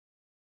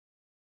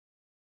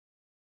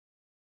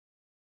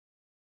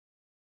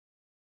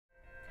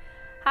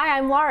Hi,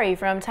 I'm Laurie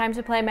from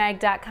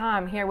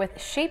TimeToPlayMag.com here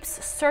with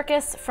Shapes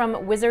Circus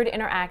from Wizard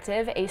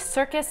Interactive, a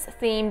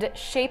circus-themed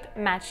shape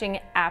matching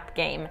app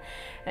game.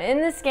 In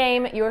this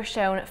game, you're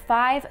shown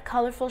 5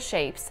 colorful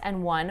shapes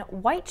and 1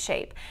 white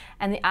shape,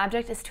 and the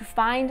object is to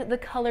find the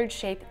colored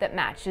shape that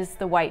matches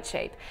the white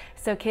shape.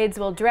 So kids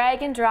will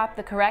drag and drop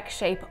the correct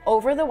shape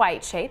over the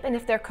white shape, and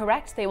if they're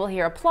correct, they will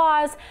hear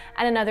applause,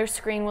 and another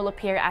screen will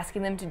appear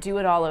asking them to do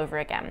it all over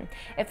again.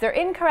 If they're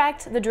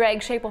incorrect, the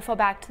drag shape will fall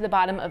back to the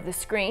bottom of the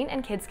screen,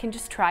 and kids can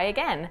just try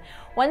again.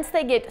 Once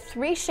they get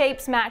 3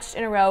 shapes matched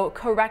in a row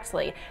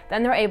correctly,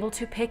 then they're able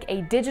to pick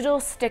a digital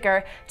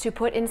sticker to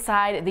put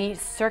inside the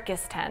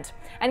circus tent.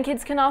 And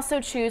kids can also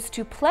choose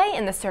to play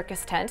in the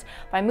circus tent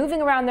by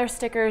moving around their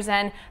stickers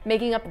and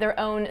making up their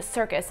own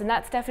circus, and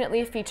that's definitely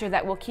a feature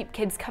that will keep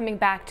kids coming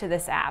back to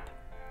this app.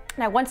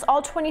 Now, once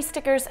all 20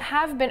 stickers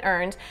have been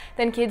earned,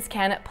 then kids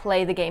can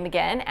play the game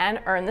again and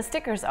earn the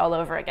stickers all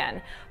over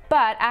again.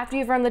 But after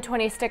you've earned the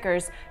 20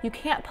 stickers, you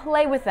can't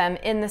play with them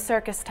in the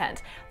circus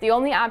tent. The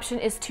only option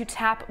is to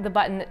tap the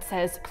button that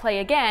says play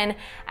again,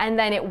 and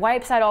then it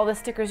wipes out all the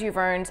stickers you've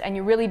earned, and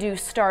you really do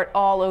start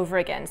all over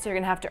again. So you're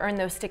gonna have to earn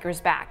those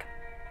stickers back.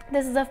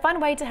 This is a fun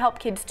way to help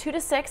kids 2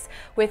 to 6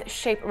 with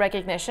shape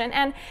recognition,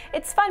 and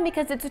it's fun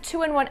because it's a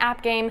 2-in-1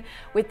 app game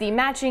with the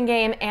matching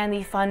game and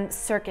the fun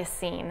circus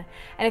scene.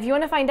 And if you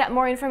want to find out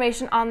more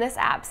information on this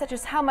app, such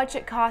as how much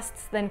it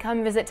costs, then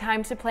come visit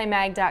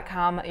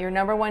TimeToPlayMag.com, your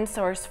 #1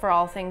 source for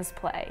all things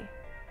play.